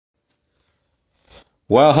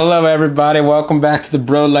Well, hello everybody. Welcome back to the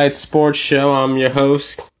Bro Light Sports Show. I'm your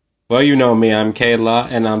host. Well, you know me. I'm Kayla,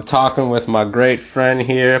 and I'm talking with my great friend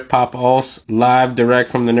here, Pop Olson, live direct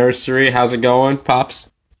from the nursery. How's it going,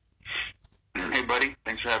 Pops? Hey, buddy.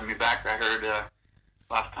 Thanks for having me back. I heard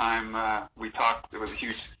last time we talked, it was a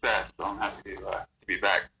huge success, so I'm happy to be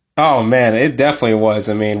back. Oh man, it definitely was.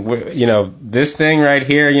 I mean, this thing right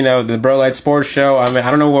here, the Bro Light Sports Show. I mean, I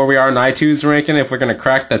don't know where we are in iTunes ranking if we're gonna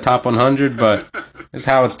crack the top 100, but it's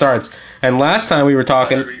how it starts. And last time we were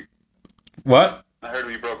talking, what? I heard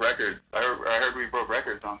we broke records. I heard we broke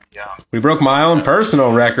records on the. We broke my own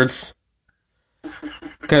personal records.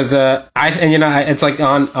 Because it's like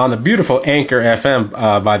on the beautiful Anchor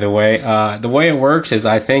FM. By the way it works is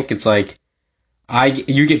I think it's like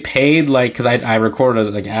you get paid like because I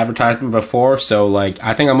recorded like advertisement before, so like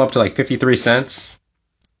I think I'm up to like 53 cents.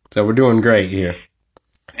 So we're doing great here.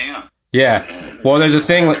 Damn. Yeah. Well, there's a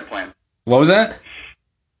thing like plan. What was that?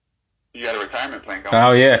 You got a retirement plan going.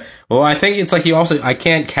 Oh yeah. Well, I think it's like I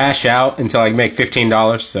can't cash out until I make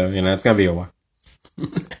 $15. So it's gonna be a while.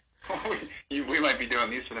 We might be doing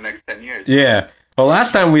these for the next 10 years. Yeah. Well,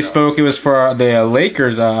 last time we spoke, it was for the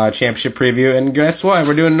Lakers championship preview, and guess what?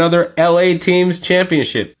 We're doing another LA teams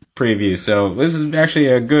championship preview. So this is actually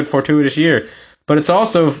a good fortuitous year. But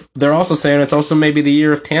they're also saying it's also maybe the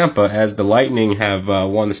year of Tampa, as the Lightning have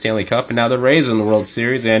won the Stanley Cup, and now the Rays are in the World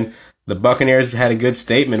Series, and the Buccaneers had a good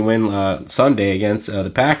statement win Sunday against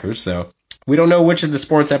the Packers. So we don't know which is the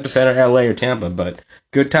sports epicenter, LA or Tampa, but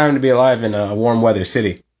good time to be alive in a warm weather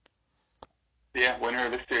city. Yeah, winner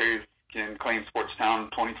of this series can claim Sports Town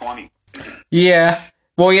 2020. Yeah.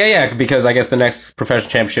 Well, yeah, because I guess the next professional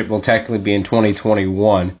championship will technically be in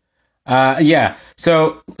 2021. Yeah.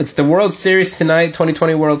 So it's the World Series tonight,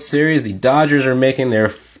 2020 World Series. The Dodgers are making their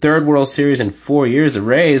third World Series in 4 years. The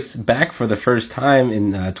Rays back for the first time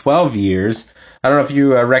in 12 years. I don't know if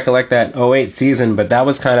you recollect that '08 season, but that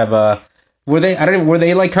was kind of were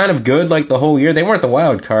they like kind of good like the whole year? They weren't the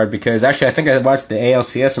wild card because actually I think I watched the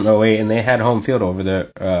ALCS in '08 and they had home field over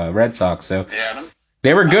the Red Sox. So yeah,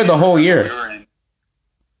 they were good the whole year.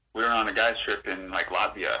 We were on a guys trip in like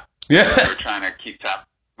Latvia. Yeah. We were trying to keep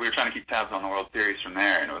tabs on the World Series from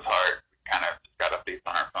there, and it was hard. We kind of just got updates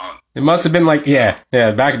on our phone. It must have been like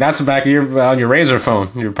that's back on your Razor phone.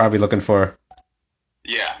 You're probably looking for.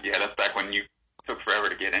 Yeah, that's back when you took forever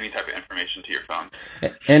to get any type of information to your phone.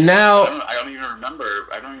 And now I don't even remember.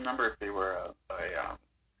 I don't remember if they were a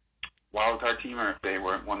wild card team or if they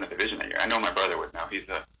won the division that year. I know my brother would know. He's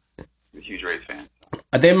a huge Rays fan.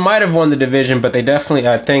 So. They might have won the division, but they definitely,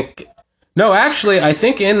 I think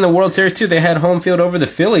in the World Series too, they had home field over the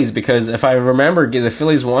Phillies because if I remember, the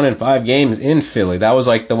Phillies won in 5 games in Philly. That was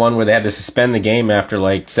like the one where they had to suspend the game after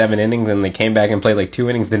like 7 innings, and they came back and played like 2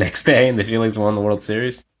 innings the next day, and the Phillies won the World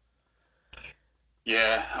Series.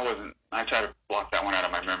 Yeah, I tried to block that one out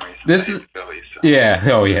of my memory. This is Phillies. So. Yeah.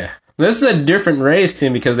 Oh yeah. This is a different Rays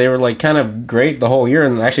team because they were like kind of great the whole year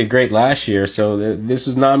and actually great last year. So this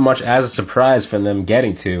was not much as a surprise for them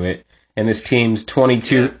getting to it in this team's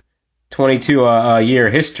 22 year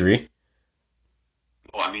history.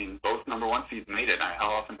 Well, I mean, both number 1 seeds made it. How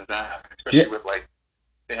often does that happen? Especially with like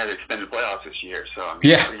they had extended playoffs this year. So I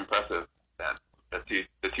mean, it's pretty impressive that the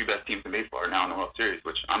two best teams in baseball are now in the World Series,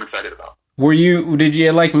 which I'm excited about. Did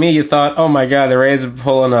you, like me, you thought, oh my god, the Rays are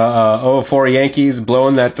pulling a 0-4 Yankees,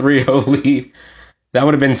 blowing that 3-0 lead? That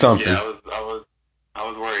would have been something. Yeah, I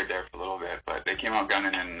was worried there for a little bit, but they came out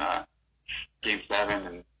gunning in Game 7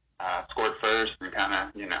 and scored first and kind of,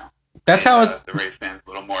 that's how it's the Rays fans a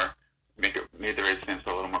little more, made the Rays fans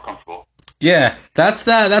feel a little more comfortable. Yeah, that's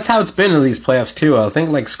how it's been in these playoffs too. I think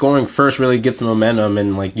like scoring first really gets the momentum,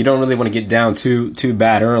 and like you don't really want to get down too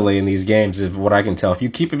bad early in these games. Is what I can tell. If you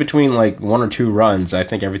keep it between like 1 or 2 runs, I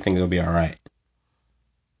think everything will be all right.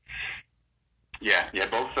 Yeah.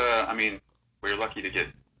 Both. I mean, we were lucky to get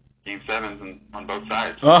Game 7s on both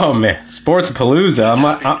sides. Oh man,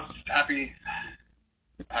 Sportsapalooza! Happy.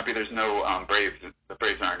 There's no Braves. The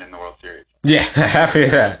Braves aren't in the World Series. Yeah, happy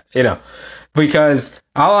that because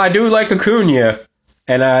I do like Acuna,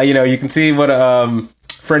 and you can see what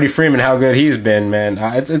Freddie Freeman, how good he's been, man.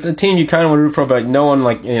 It's a team you kind of want to root for, but no one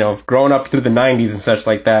like growing up through the '90s and such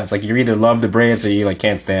like that. It's like you either love the Braves or you like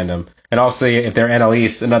can't stand them. And also, if they're NL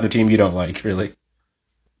East, another team you don't like really.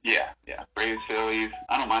 Yeah. Braves, Phillies.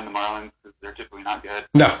 I don't mind the Marlins because they're typically not good.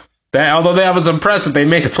 No, although they was impressed that they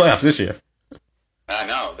made the playoffs this year. I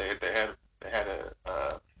know they had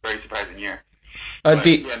a very surprising year. The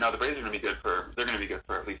Braves are going to be good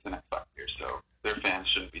for at least the next 5 years. So their fans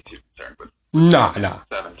shouldn't be too concerned with no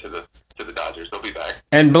 7 to the Dodgers. They'll be back.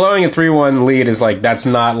 And blowing a 3-1 lead is like that's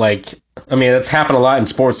not like I mean, that's happened a lot in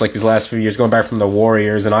sports like these last few years, going back from the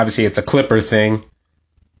Warriors, and obviously it's a Clipper thing.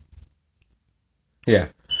 Yeah.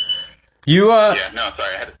 Yeah, no,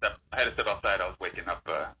 sorry, I had to step outside. I was waking up.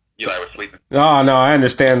 Eli was sleeping. Oh no, I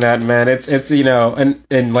understand that, man. It's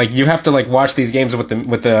and like you have to like watch these games with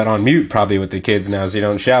the on mute probably with the kids now, so you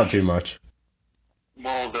don't shout too much.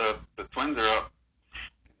 Well, the Twins are up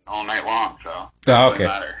all night long, so it Oh, doesn't okay.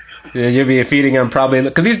 matter. Yeah, you'll be feeding them probably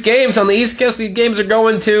because these games on the East Coast, these games are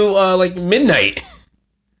going to like midnight.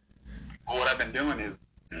 Well, what I've been doing is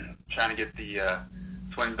trying to get the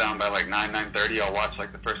Twins down by like 9:30. I'll watch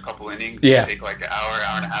like the first couple innings. Yeah. Take like an hour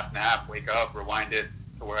and a half nap. Wake up, rewind it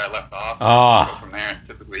to where I left off. Go Ah. from there.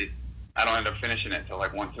 Typically, I don't end up finishing it until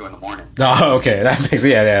like 1, 2 in the morning. Oh, okay. That makes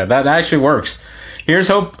that actually works. Here's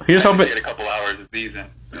hope. Here's hoping. Get a couple hours of season.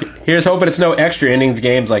 Here's hoping it's no extra innings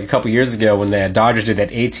games like a couple years ago when the Dodgers did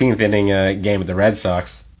that 18th inning game with the Red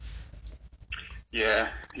Sox. Yeah.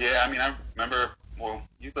 I mean, I remember. Well,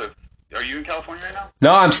 you live. Are you in California right now?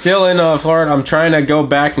 No, I'm still in Florida. I'm trying to go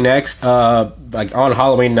back next, like on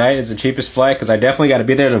Halloween night is the cheapest flight because I definitely got to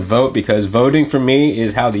be there to vote because voting for me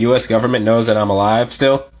is how the U.S. government knows that I'm alive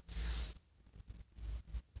still.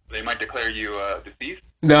 They might declare you deceased.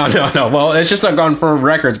 No. Well, it's just not gone for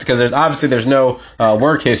records because there's no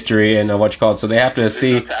work history and what you call it, so they have to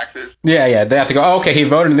see. No taxes. Yeah, they have to go. Oh, okay, he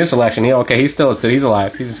voted in this election. He's still he's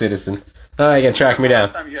alive. He's a citizen. You can track me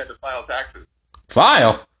down. Last time you had to file taxes.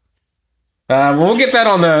 File. We'll get that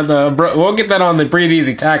on the Breathe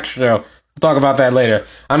Easy Tax show. We'll talk about that later.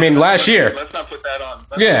 I mean, last year. Let's not put that on.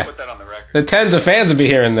 Yeah. Not put that on the record. The tens of fans will be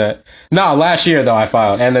hearing that. No, last year though I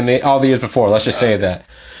filed, and then all the years before. Let's just say that.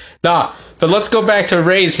 Nah, but let's go back to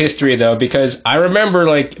Rays history though, because I remember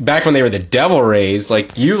like back when they were the Devil Rays,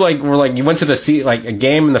 like you went to a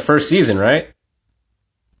game in the first season, right?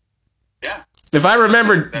 Yeah. If I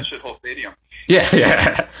remember that shithole stadium.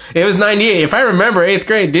 Yeah. It was 98. If I remember 8th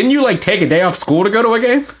grade, didn't you like take a day off school to go to a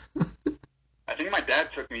game? I think my dad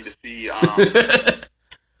took me to see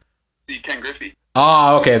see Ken Griffey.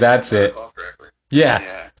 Oh, okay, that's it.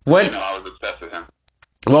 Yeah. When I was obsessed with him.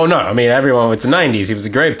 Well, no, I mean everyone. It's the '90s. He was a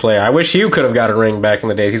great player. I wish Hugh could have got a ring back in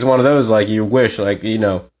the days. He's one of those like you wish, like could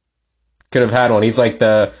have had one. He's like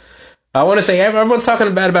the. I want to say everyone's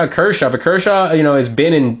talking bad about Kershaw, but Kershaw, has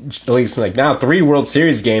been in at least like now 3 World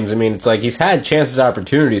Series games. I mean, it's like he's had chances,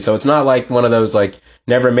 opportunities, so it's not like one of those like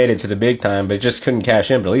never made it to the big time, but just couldn't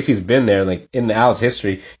cash in. But at least he's been there. Like in the Owls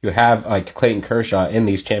history, you have like Clayton Kershaw in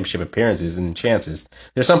these championship appearances and chances.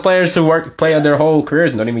 There's some players who play their whole careers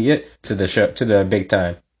and don't even get to the big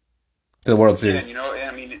time, to the World Series. Yeah,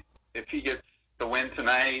 I mean, if he gets the win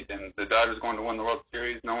tonight and the Dodgers going to win the World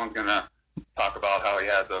Series, no one's gonna talk about how he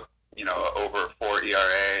has a over 4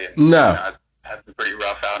 ERA and no. Had some pretty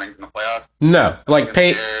rough outings in the playoffs. No, like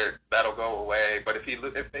that'll go away. But if he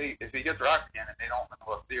gets rocked again and they don't win the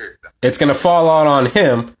World Series, it's gonna fall out on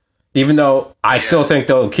him. Even though I still think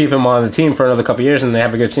they'll keep him on the team for another couple of years and they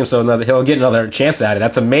have a good team, so he'll get another chance at it.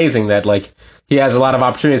 That's amazing that like he has a lot of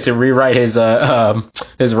opportunities to rewrite his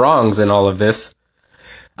wrongs in all of this.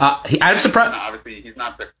 I'm surprised. Obviously, he's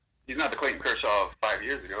not the Clayton Kershaw of 5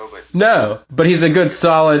 years ago, but no, but he's a good,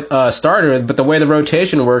 solid starter. But the way the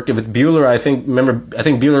rotation worked with Buehler, I think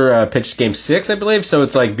Buehler pitched Game 6, I believe. So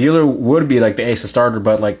it's like Buehler would be like the ace of starter,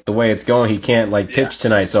 but like the way it's going, he can't like pitch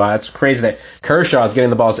tonight. So that's crazy that Kershaw is getting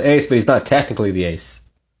the ball as ace, but he's not technically the ace.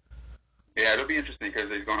 Yeah, it'll be interesting because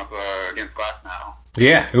he's going up against Glasnow.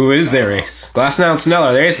 Yeah, who is their ace? Glasnow and Snell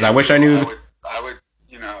are their aces. I wish I knew. I would,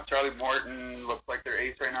 Charlie Morton looks like their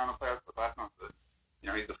ace right now in the playoffs, but Glasnow's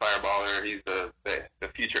he's the fireballer. He's the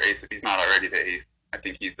future ace if he's not already the ace. I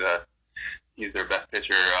think he's their best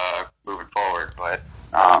pitcher moving forward. But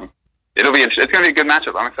it'll be it's going to be a good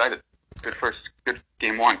matchup. I'm excited. Good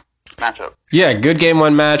game 1 matchup. Yeah, good game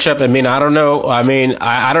 1 matchup. I mean, I don't know. I mean,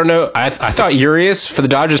 I don't know. I thought Urias for the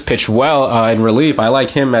Dodgers pitched well in relief. I like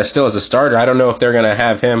him still as a starter. I don't know if they're going to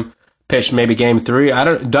have him pitch maybe game 3.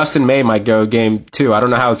 Dustin May might go game 2. I don't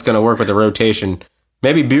know how it's going to work with the rotation.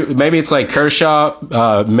 Maybe it's like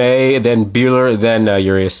Kershaw, May, then Buehler, then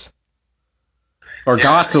Urias. Or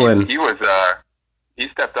Gosselin. He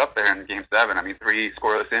stepped up there in Game 7. I mean, 3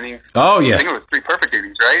 scoreless innings. Oh, yeah. I think it was 3 perfect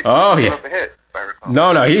innings, right? Oh, yeah. Up a hit, if I recall.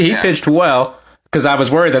 No, he pitched well because I was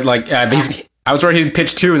worried that I was worried he'd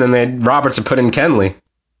pitch 2 and then Roberts would put in Kenley.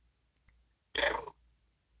 Yeah.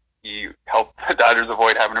 He helped the Dodgers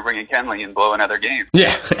avoid having to bring in Kenley and blow another game.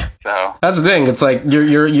 Yeah. So that's the thing. It's like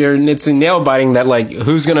it's a nail biting that like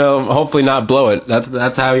who's gonna hopefully not blow it.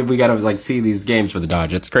 That's how we gotta like see these games for the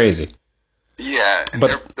Dodgers. It's crazy. Yeah, and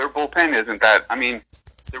but their bullpen isn't that. I mean,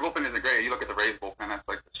 their bullpen isn't great. You look at the Rays bullpen. That's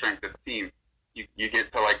like the strength of the team. You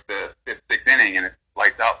get to like the 5th, 6th inning and it's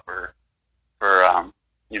lights out for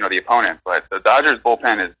the opponent. But the Dodgers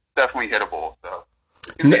bullpen is definitely hittable, so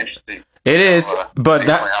it's going to be interesting. It is, but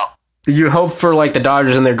you hope for like the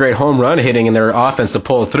Dodgers and their great home run hitting and their offense to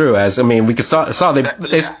pull through. As I mean, we saw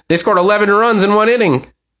they scored 11 runs in one inning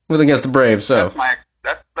against the Braves. So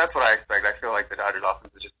that's what I expect. I feel like the Dodgers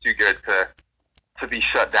offense is just too good to be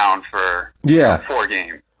shut down for 4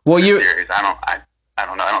 games. Well, series. I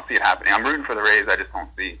don't know. I don't see it happening. I'm rooting for the Rays. I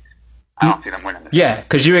don't see them winning this. Yeah,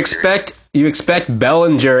 because you expect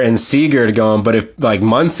Bellinger and Seager to go on, but if like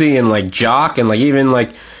Muncy and like Jock and like even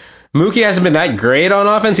like Mookie hasn't been that great on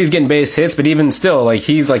offense. He's getting base hits, but even still, like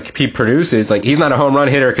he produces. Like he's not a home run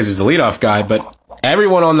hitter because he's the leadoff guy, but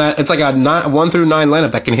everyone on that, it's like a 1 through 9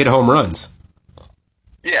 lineup that can hit home runs.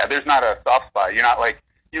 Yeah, there's not a soft spot. You're not like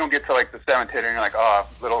you don't get to like the 7th hitter and you're like, oh,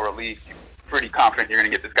 little relief. You're pretty confident you're going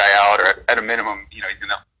to get this guy out, or at a minimum,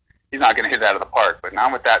 he's not going to hit it out of the park. But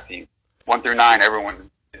not with that team. 1 through 9, everyone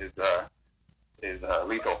is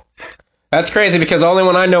lethal. That's crazy because the only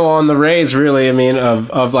one I know on the Rays, really, I mean,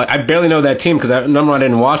 of like, I barely know that team because I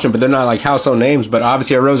didn't watch them, but they're not like household names. But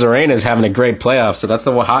obviously, Rosarena is having a great playoff, so that's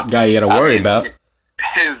the hot guy you got to worry about. It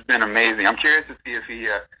has been amazing. I'm curious to see if he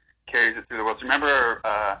carries it through the World. Remember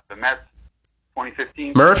the Mets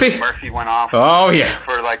 2015? Murphy went off. Oh yeah.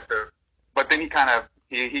 But then he kind of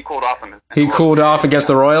he cooled off in the. He cooled off against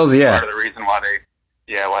the Royals. Yeah. Part of the reason why they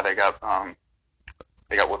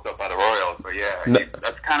got whooped up by the Royals. But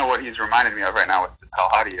that's kind of what he's reminded me of right now with how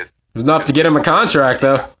hot he is. It was enough to get him a contract,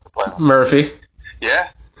 though. Murphy. Yeah.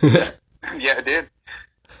 Yeah, it did.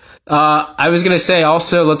 I was going to say,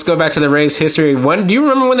 also, let's go back to the Rays history. Do you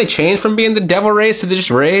remember when they changed from being the Devil Rays to just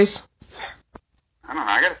Rays? I don't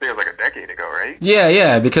know. I got to say it was like a decade ago, right?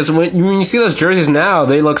 Yeah, because when you see those jerseys now,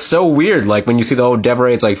 they look so weird. Like when you see the old Devil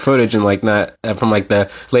Rays like footage and like that from like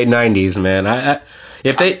the late 90s, man. I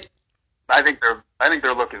think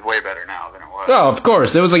their look is way better now than it was. Oh, of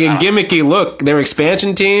course. It was like a gimmicky look. Their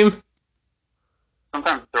expansion team.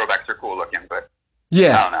 Sometimes the throwbacks are cool looking, but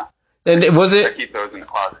yeah. I don't know. And I keep those in the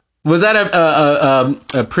closet. Was that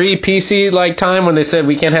a pre-PC like time when they said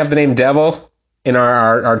we can't have the name Devil in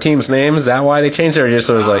our team's names? Is that why they changed it, or just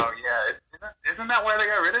was like? Oh yeah, isn't that why they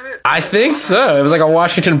got rid of it? I think so. It was like a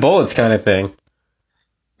Washington Bullets kind of thing.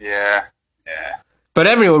 Yeah. But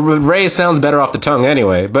anyway, Rays sounds better off the tongue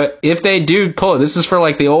anyway. But if they do pull it, this is for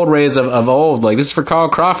like the old Rays of old. Like this is for Carl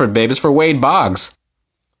Crawford, babe. It's for Wade Boggs.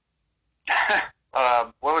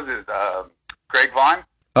 What was it? Greg Vaughn?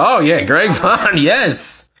 Oh yeah, Greg Vaughn.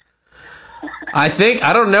 Yes. I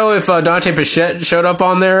don't know if Dante Bichette showed up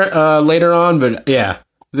on there later on, but yeah.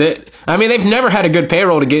 They've never had a good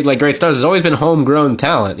payroll to get like great stars. There's always been homegrown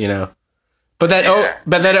talent, you know. But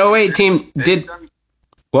that 08 team did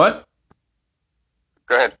what?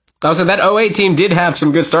 Go ahead. Also, that 08 team did have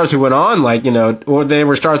some good stars who went on, like, you know, or they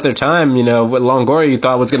were stars at their time, you know, what Longoria you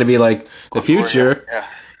thought was going to be, like, the future. Yeah.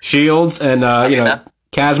 Shields and,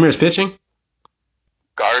 Casimir's pitching.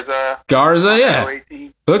 Garza, yeah.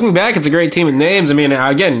 Looking back, it's a great team of names. I mean,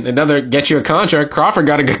 again, another get you a contract. Crawford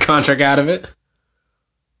got a good contract out of it.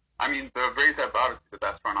 I mean, the Rays have obviously the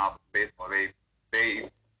best front office in baseball. They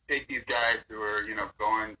take these guys who are,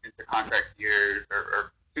 going into contract years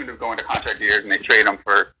or soon to go into contract years, and they trade them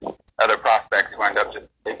for other prospects who end up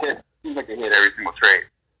seems like they hit every single trade.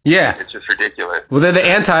 Yeah. It's just ridiculous. Well, they're the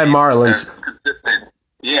anti-Marlins. They're consistent.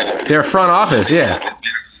 Yeah. They're front office, yeah.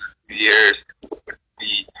 Years with the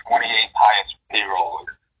 28th highest payroll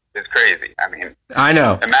is crazy. I mean, I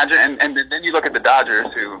know. Imagine, and then you look at the Dodgers,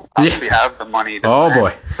 who obviously have the money. Boy.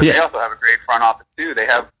 But they also have a great front office, too. They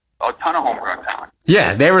have a ton of homegrown talent.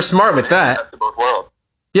 Yeah, they were smart with that. Best of both worlds.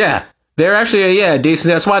 Yeah. They're actually,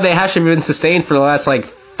 decent. That's why they actually been sustained for the last,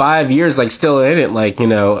 5 years, still in it. I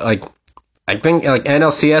think,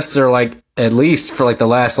 NLCS are, at least for, the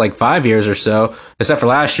last, 5 years or so, except for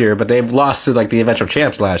last year, but they've lost to, the eventual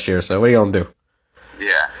champs last year, so what are you going to do?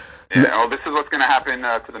 Yeah. Well, this is what's going to happen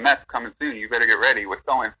to the Mets coming soon. You better get ready. What's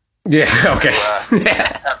going? Yeah, okay.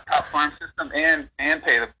 Have top farm system and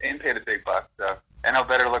pay the big bucks, so NL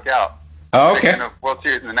better look out. Oh, okay. The World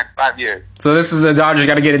Series in the next 5 years. So this is the Dodgers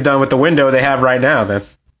got to get it done with the window they have right now, then.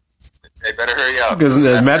 They better hurry up. Because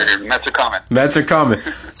the Mets are coming. Mets are coming.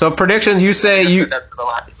 So predictions, you say you...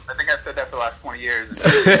 I think I've said that for the last 20 years.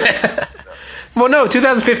 Well, no,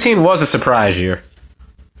 2015 was a surprise year.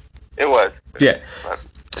 It was. Yeah.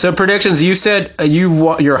 So predictions, you said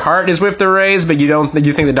your heart is with the Rays, but you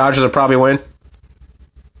think the Dodgers will probably win?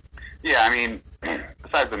 Yeah, I mean,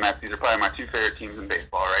 besides the Mets, these are probably my two favorite teams in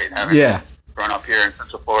baseball, right? Having grown up here in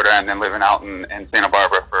Central Florida and then living out in Santa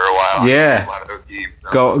Barbara for a while. Yeah. A lot of those games.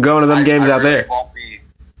 So going to them games out there.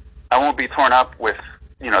 I won't be torn up with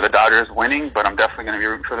the Dodgers winning, but I'm definitely going to be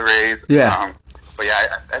rooting for the Rays. Yeah. But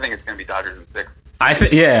yeah, I think it's going to be Dodgers in 6.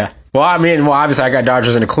 Yeah. Well, obviously I got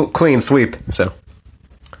Dodgers in a clean sweep, so.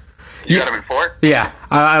 You got them in 4? Yeah.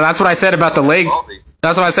 That's what I said about the Lake.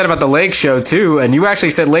 That's what I said about the Lake show too, and you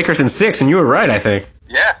actually said Lakers in 6, and you were right, I think.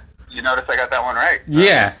 Yeah. You noticed I got that one right.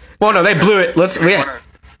 Yeah. Well, no, they blew it.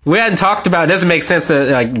 We hadn't talked about. It doesn't make sense to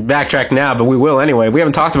backtrack now, but we will anyway. We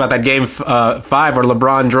haven't talked about that game 5 where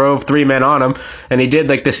LeBron drove 3 men on him, and he did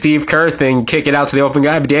the Steve Kerr thing, kick it out to the open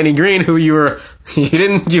guy. But Danny Green, who you weren't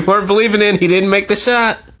believing in, he didn't make the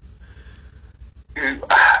shot. Fans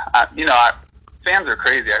are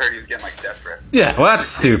crazy. I heard he was getting desperate. Yeah, well, that's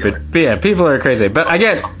stupid. But yeah, people are crazy. But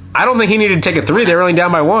again, I don't think he needed to take a 3. They were only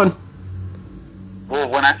down by 1. Well,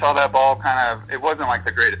 when I saw that ball it wasn't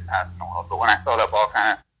the greatest pass in the world, but when I saw that ball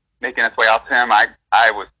kind of making its way out to him, I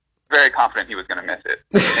was very confident he was going to miss it.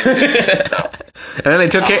 And then they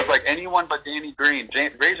took it. I was anyone but Danny Green.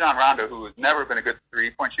 Rajon Rondo, who has never been a good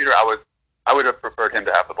 3-point shooter, I would have preferred him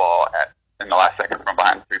to have the ball in the last second from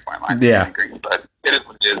behind the 3-point line. Yeah. Danny Green, but it is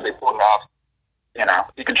what it is. They pulled it off.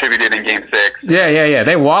 He contributed in Game 6. Yeah.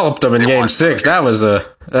 They walloped them in Game 6. That was a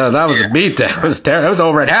beat. That was terrible. That was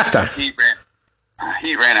over at halftime.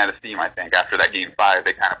 Heat ran out of steam, I think, after that Game 5.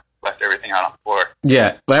 They kind of left everything out on the floor.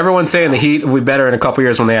 Yeah, well, everyone's saying the Heat will be better in a couple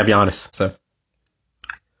years when they have Giannis. So,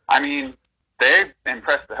 they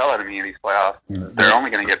impressed the hell out of me in these playoffs. They're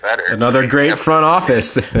only going to get better. Another great front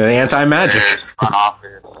office, the anti-Magic. Front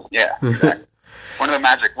office, yeah. Exactly. When are the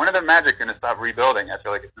Magic going to stop rebuilding? I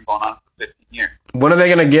feel like it's been going on for 15 years. When are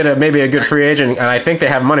they going to get maybe a good free agent? And I think they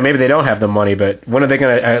have money. Maybe they don't have the money, but when are they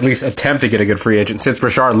going to at least attempt to get a good free agent? Since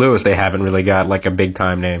Rashard Lewis, they haven't really got a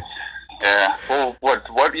big-time name. Yeah. Well,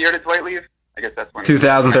 what year did Dwight leave? I guess that's when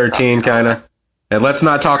 2013, kind of. And let's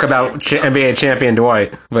not talk about NBA champion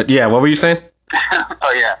Dwight. But yeah, what were you saying?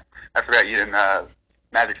 Oh yeah, I forgot you didn't.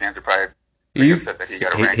 Magic fans are probably upset that he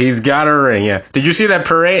got a ring. He's got a ring. Yeah. Did you see that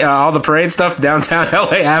parade? All the parade stuff downtown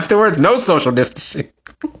LA afterwards? No social distancing.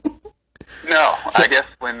 No, I guess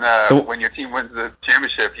when your team wins the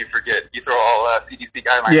championship, you throw all CDC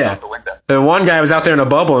guidelines out the window. The one guy was out there in a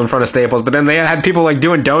bubble in front of Staples, but then they had people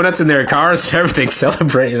doing donuts in their cars and everything,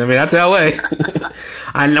 celebrating. That's LA.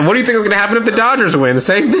 And what do you think is going to happen if the Dodgers win? The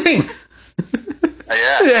same thing.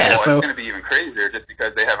 Yeah. So it's going to be even crazier just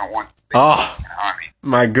because they haven't won.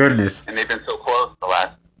 My goodness. And they've been so close the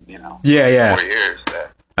last 4 years.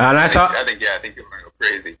 I think people are going to go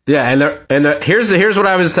crazy. Yeah, and here's what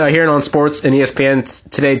I was hearing on sports and ESPN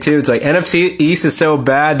today too. It's NFC East is so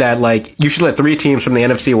bad that you should let 3 teams from the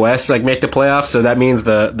NFC West make the playoffs. So that means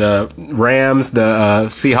the Rams, the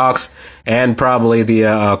Seahawks, and probably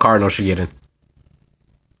the Cardinals should get in.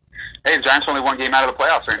 Hey, the Giants are only 1 game out of the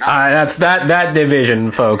playoffs right now. That's that division,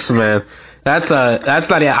 folks, man. That's not.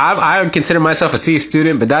 I would consider myself a C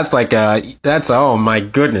student, but that's oh my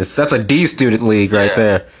goodness, that's a D student league right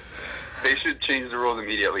there. They should change the rules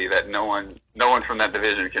immediately that no one from that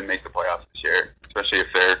division can make the playoffs this year, especially if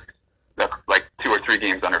they're 2 or 3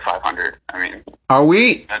 games under 500.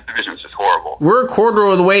 That division is just horrible. We're a quarter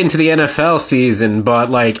of the way into the NFL season,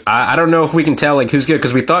 but I don't know if we can tell who's good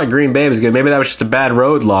because we thought Green Bay was good. Maybe that was just a bad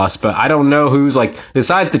road loss, but I don't know who's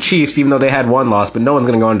besides the Chiefs, even though they had 1 loss, but no one's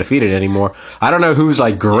going to go undefeated anymore. I don't know who's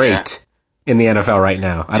great in the NFL right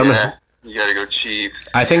now. I don't know. You got to go Chiefs.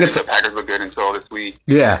 I think the Packers look good until this week.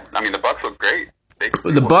 Yeah. The Bucs look great.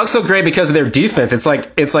 The Bucs look great because of their defense. It's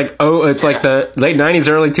like the late 90s,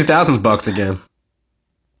 early 2000s Bucs again.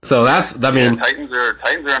 So Titans are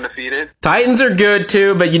undefeated. Titans are good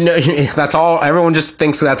too, but that's all. Everyone just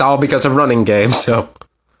thinks that's all because of running game. So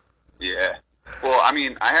yeah. Well, I've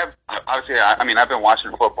been watching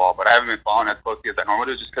football, but I haven't been following as closely as I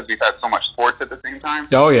normally do, just because we've had so much sports at the same time.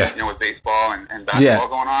 Oh yeah. With baseball and basketball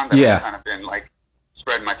going on, that I've kind of been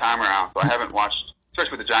spreading my time around. So I haven't watched,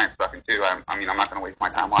 especially with the Giants sucking too. I'm not going to waste my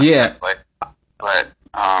time watching it. But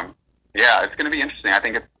it's going to be interesting. I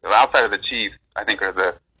think it's outside of the Chiefs. I think are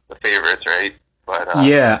the favorites, right? But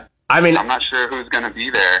I'm not sure who's going to be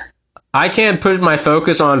there. I can't put my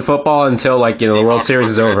focus on football until the World Series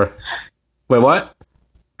is over. Wait, what?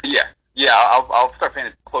 Yeah. I'll start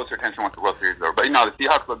paying closer attention once the World Series is over. But the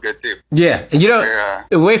Seahawks look good too. Yeah,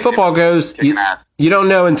 the way football goes, you don't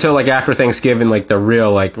know until after Thanksgiving, the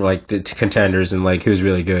real the contenders and who's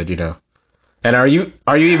really good, And are you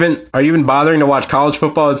even bothering to watch college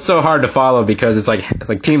football? It's so hard to follow because it's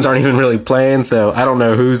teams aren't even really playing. So I don't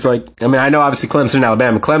know who's I know obviously Clemson and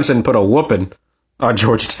Alabama. Clemson put a whooping on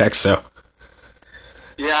Georgia Tech, so.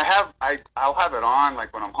 Yeah, I'll have it on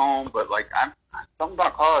like when I'm home, but like something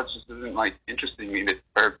about college just isn't like interesting me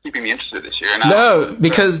or keeping me interested this year. And No,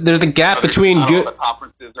 because there's the gap between good. All the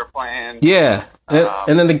conferences are playing. Yeah,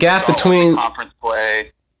 and then the gap between conference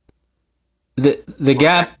play. The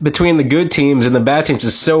gap between the good teams and the bad teams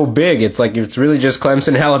is so big. It's like it's really just Clemson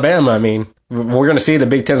and Alabama. I mean, we're going to see the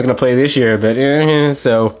Big Ten's going to play this year, but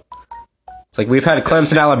so it's like we've had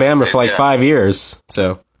Clemson, Alabama for like 5 years.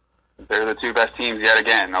 So they're the two best teams yet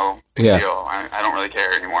again. No big deal. I don't really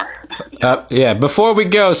care anymore. Yeah. Before we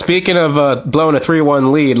go, speaking of blowing a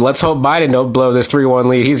 3-1 lead, let's hope Biden don't blow this 3-1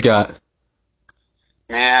 lead he's got.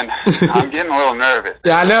 Man, I'm getting a little nervous.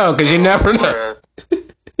 Yeah, I know, because you never know.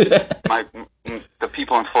 The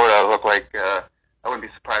people in Florida look like I wouldn't be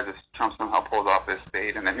surprised if Trump somehow pulls off this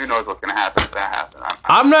state, and then who knows what's going to happen if that happens.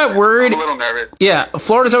 I'm not worried. I'm a little nervous. Yeah,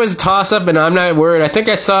 Florida's always a toss-up, and I'm not worried. I think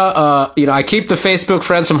I saw, I keep the Facebook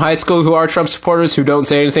friends from high school who are Trump supporters who don't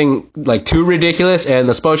say anything, like, too ridiculous, and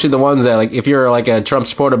especially the ones that, like, if you're, like, a Trump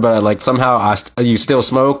supporter, but, like, somehow you still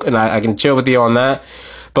smoke, and I can chill with you on that.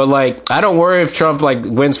 But, like, I don't worry if Trump, like,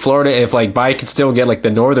 wins Florida, if, like, Biden can still get, like,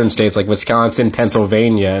 the northern states, like Wisconsin,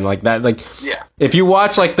 Pennsylvania, and, like, that, like... Yeah. If you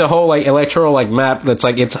watch, like, the whole, like, electoral, like, map, that's,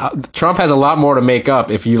 like, Trump has a lot more to make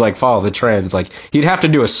up if you, like, follow the trends. Like, he'd have to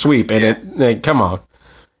do a sweep, and like, come on.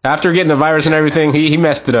 After getting the virus and everything, he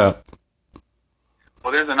messed it up.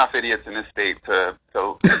 Well, there's enough idiots in this state to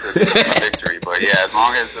victory, but yeah, as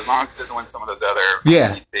long as it doesn't win some of those other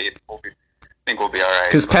states, I think we'll be all right.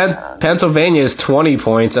 Because Pennsylvania is 20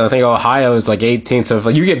 points, and I think Ohio is like 18. So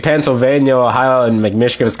if you get Pennsylvania, Ohio, and like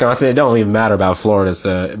Michigan, Wisconsin, it don't even matter about Florida.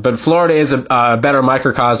 So, but Florida is a better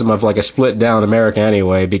microcosm of like a split down America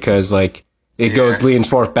anyway, because like it leans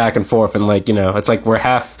forth back and forth, and like it's like we're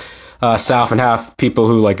half South and half people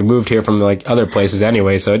who like moved here from like other places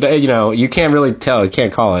anyway. So you can't really tell, you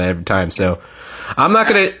can't call it every time. So I'm not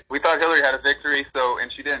gonna. We thought Hillary had a victory,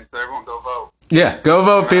 and she didn't. So everyone go vote. Yeah, go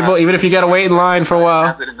vote, people. Even if you got to wait in line for a while.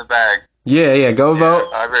 Have it in the bag. Yeah, go vote.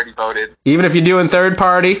 I've already voted. Even if you're doing third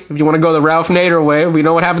party, if you want to go the Ralph Nader way, we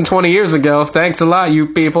know what happened 20 years ago. Thanks a lot, you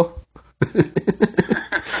people.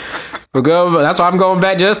 We'll go. That's why I'm going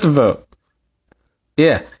back just to vote.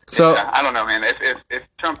 Yeah. So I don't know, man. If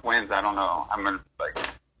Trump wins, I don't know. I'm gonna like.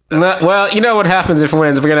 Well, you know what happens if he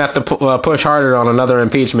wins? We're gonna have to push harder on another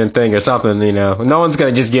impeachment thing or something. No one's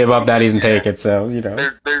gonna just give up that and take it. So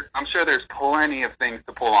I'm sure there's plenty of things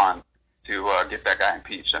to pull on to get that guy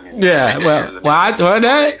impeached. I mean,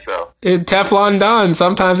 Teflon Don.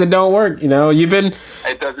 Sometimes it don't work. You've been.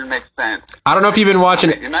 It doesn't make sense. I don't know if you've been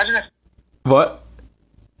watching. Imagine if. What?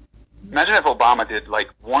 Imagine if Obama did like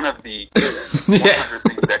one of the 100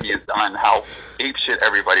 things that he has done, how apeshit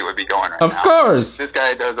everybody would be going right now. Of course. This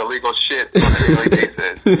guy does illegal shit on a daily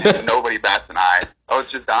basis, and nobody bats an eye. Oh,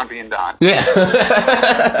 it's just Don being Don. Yeah.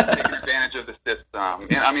 Taking advantage of the system.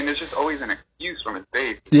 I mean, there's just always an excuse from his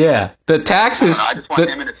base. Yeah. The taxes... I just want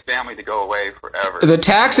him and his family to go away forever. The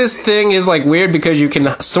taxes thing is, like, weird because you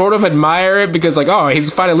can sort of admire it because, like, oh,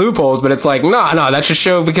 he's finding loopholes, but it's like, no, that should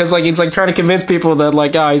show because, like, he's, like, trying to convince people that,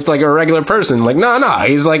 like, oh, he's, like, a regular person. Like, no,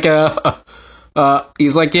 he's, like, a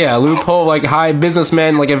loophole, like, high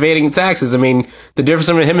businessman, like, evading taxes. I mean, the difference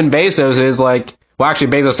between him and Bezos is, like... Well,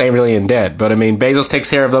 actually, Bezos ain't really in debt, but, I mean, Bezos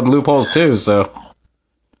takes care of the loopholes, too, so...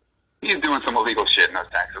 He's doing some illegal shit in those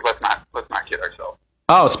taxes. Let's not kid ourselves.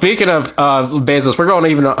 Oh, speaking of Bezos, we're going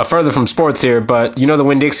even further from sports here, but you know the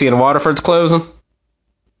Winn-Dixie in Waterford's closing? Is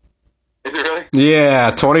it really?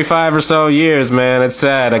 Yeah, 25 or so years, man. It's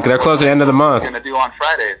sad. They're closing at the end of the month. What are you going to do on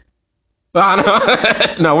Fridays?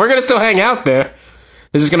 No, we're going to still hang out there.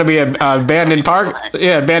 There's just going to be an abandoned park.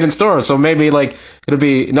 Yeah, abandoned store. So maybe, like, it'll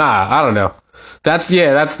be... I don't know. That's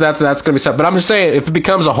gonna be something. But I'm just saying, if it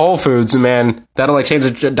becomes a Whole Foods, man, that'll like change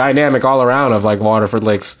the dynamic all around of like Waterford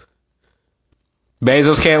Lakes.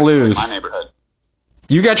 Bezos can't lose. My neighborhood.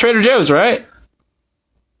 You got Trader Joe's, right?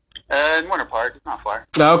 In Winter Park, it's not far.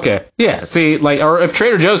 Okay, yeah. See, like, or if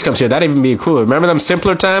Trader Joe's comes here, that'd even be cool. Remember them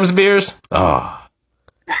Simpler Times beers? Oh,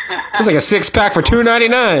 it's like a 6-pack for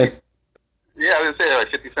 $2.99. Yeah, I was gonna say like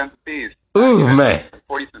 50 cents a piece. Ooh, man.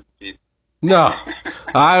 40 cents a piece. No,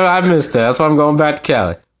 I missed that. That's why I'm going back to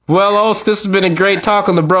Cali. Well, Os, this has been a great talk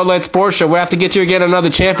on the Bro Light Sports Show. We'll have to get you again another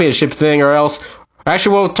championship thing, or else.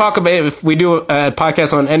 Actually, we'll talk about it if we do a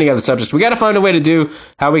podcast on any other subjects. We got to find a way to do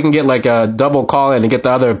how we can get like a double call in and get the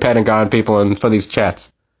other Pentagon people in for these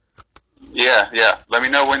chats. Yeah. Let me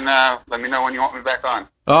know when you want me back on.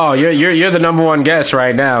 Oh, you're the number one guest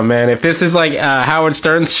right now, man. If this is like Howard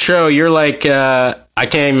Stern's show, you're like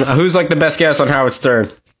who's like the best guest on Howard Stern?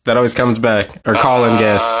 That always comes back. Or call-in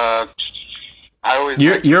guest. I always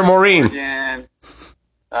you're Maureen.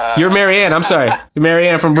 You're Marianne. I'm sorry. You're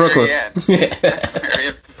Marianne from Brooklyn. Marianne.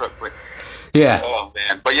 Marianne from Brooklyn. Yeah. Oh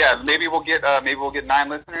man, but yeah, maybe we'll get 9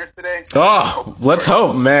 listeners today. Oh, let's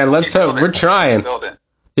hope, man. Let's hope. We're trying. Building.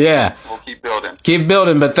 Yeah. We'll keep building. Keep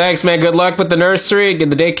building. But thanks, man. Good luck with the nursery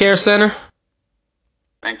and the daycare center.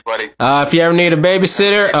 Thanks, buddy. If you ever need a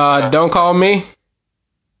babysitter, don't call me.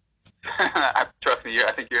 Trust me,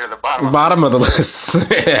 I think you're at the bottom. Bottom of the list.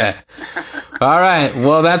 Yeah. All right.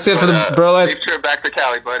 Well, that's it for the Brolettes. Safe trip back to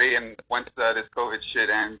Cali, buddy. And once this COVID shit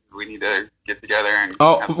ends, we need to get together and.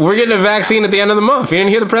 We're getting a vaccine at the end of the month. You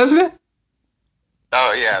didn't hear the president?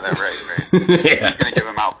 Oh yeah, that's right. Yeah. He's gonna give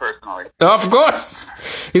them out personally. Oh, of course.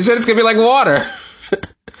 He said it's gonna be like water.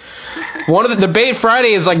 One of the debate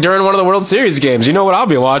Friday is like during one of the World Series games. You know what I'll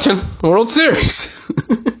be watching? World Series.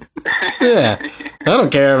 Yeah. I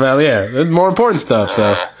don't care about there's more important stuff. So,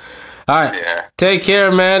 all right. Yeah. Take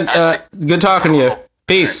care, man. Good talking to you.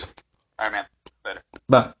 Peace. All right, man. Later.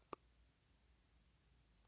 Bye.